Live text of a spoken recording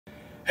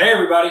Hey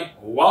everybody,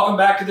 welcome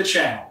back to the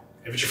channel.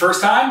 If it's your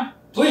first time,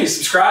 please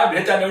subscribe and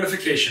hit that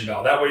notification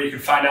bell. That way you can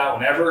find out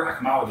whenever I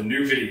come out with a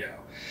new video.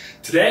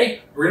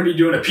 Today, we're gonna be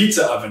doing a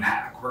pizza oven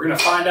hack. We're gonna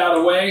find out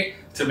a way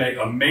to make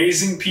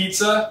amazing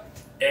pizza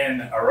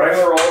in a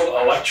regular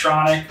old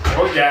electronic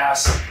or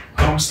gas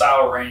home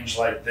style range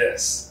like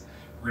this.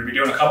 We're gonna be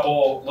doing a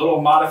couple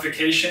little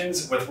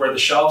modifications with where the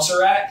shelves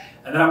are at,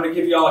 and then I'm gonna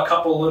give you all a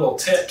couple little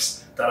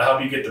tips that'll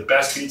help you get the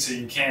best pizza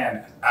you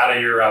can out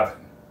of your oven.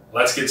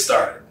 Let's get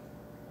started.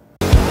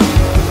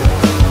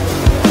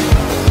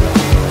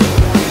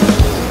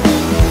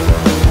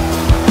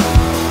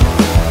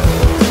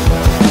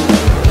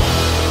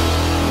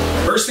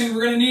 First thing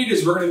we're going to need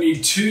is we're going to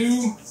need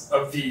 2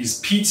 of these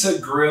pizza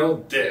grill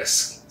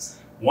discs.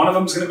 One of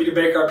them is going to be to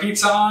bake our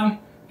pizza on.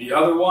 The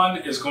other one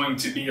is going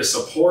to be a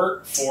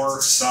support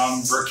for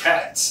some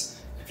briquettes.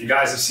 If you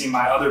guys have seen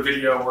my other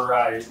video where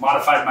I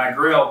modified my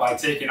grill by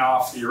taking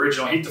off the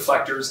original heat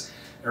deflectors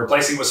and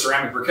replacing with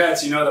ceramic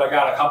briquettes, you know that I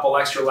got a couple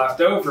extra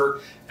left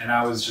over and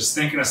I was just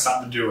thinking of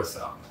something to do with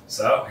them.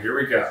 So here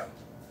we go.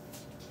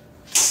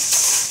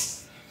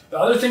 The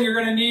other thing you're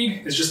going to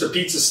need is just a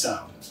pizza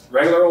stone.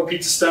 Regular old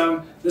pizza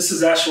stone. This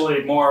is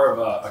actually more of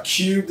a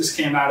cube. This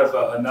came out of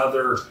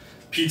another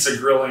pizza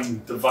grilling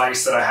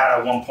device that I had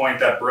at one point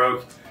that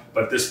broke,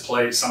 but this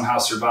plate somehow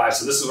survived.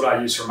 So this is what I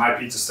use for my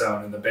pizza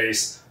stone in the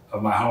base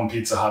of my home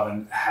pizza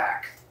oven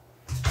hack.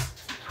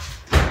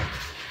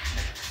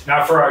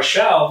 Now for our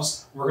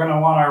shelves, we're gonna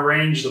wanna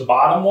arrange the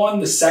bottom one,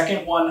 the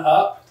second one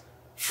up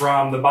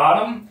from the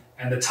bottom,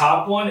 and the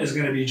top one is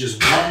gonna be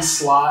just one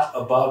slot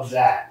above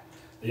that.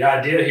 The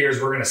idea here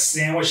is we're gonna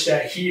sandwich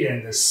that heat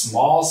in this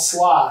small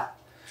slot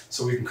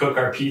so we can cook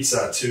our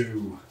pizza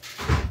to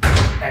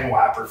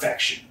NY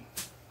perfection.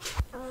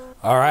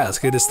 All right, let's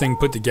get this thing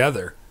put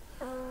together.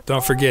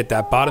 Don't forget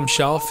that bottom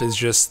shelf is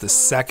just the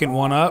second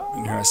one up.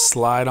 You're gonna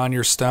slide on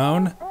your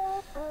stone.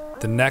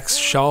 The next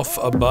shelf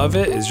above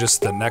it is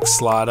just the next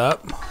slot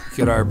up.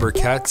 Get our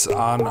briquettes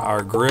on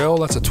our grill.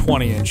 That's a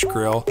 20-inch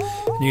grill.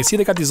 And you can see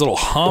they got these little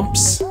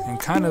humps, and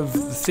kind of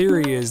the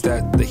theory is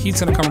that the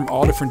heat's gonna come from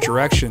all different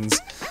directions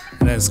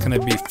and it's gonna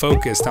be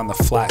focused on the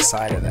flat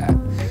side of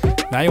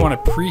that. Now you wanna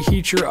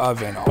preheat your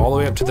oven all the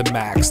way up to the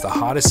max, the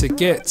hottest it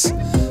gets.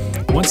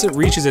 Once it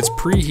reaches its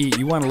preheat,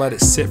 you wanna let it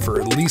sit for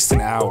at least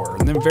an hour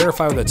and then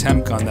verify with a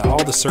temp gun that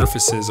all the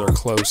surfaces are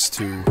close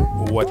to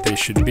what they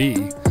should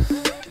be.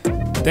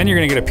 Then you're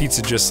gonna get a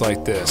pizza just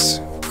like this.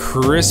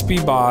 Crispy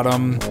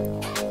bottom,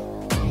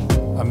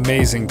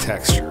 amazing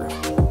texture.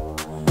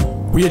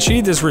 We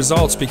achieved these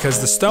results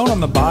because the stone on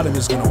the bottom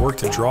is gonna work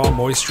to draw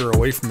moisture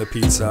away from the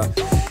pizza,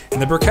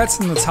 and the briquettes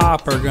on the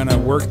top are gonna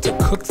work to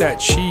cook that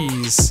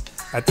cheese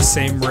at the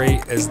same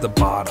rate as the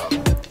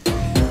bottom.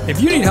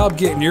 If you need help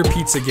getting your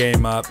pizza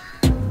game up,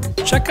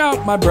 check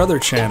out my brother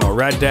channel,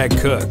 Rad Dad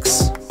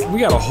Cooks. We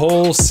got a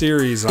whole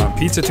series on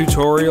pizza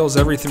tutorials,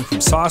 everything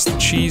from sauce to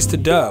cheese to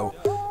dough.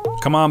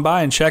 Come on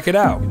by and check it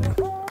out.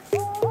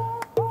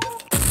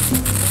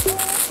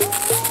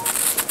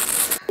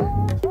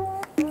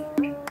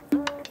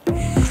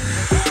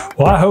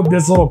 Well, I hope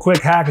this little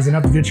quick hack is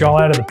enough to get y'all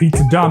out of the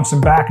pizza dumps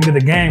and back into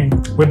the game,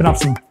 whipping up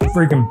some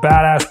freaking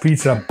badass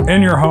pizza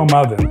in your home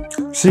oven.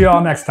 See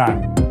y'all next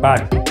time.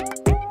 Bye.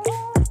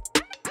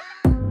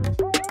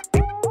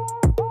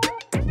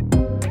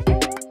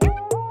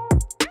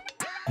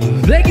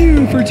 Thank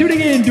you for tuning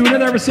in to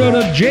another episode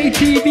of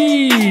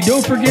JTV.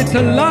 Don't forget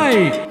to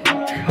like,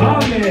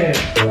 comment,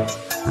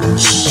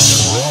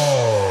 subscribe.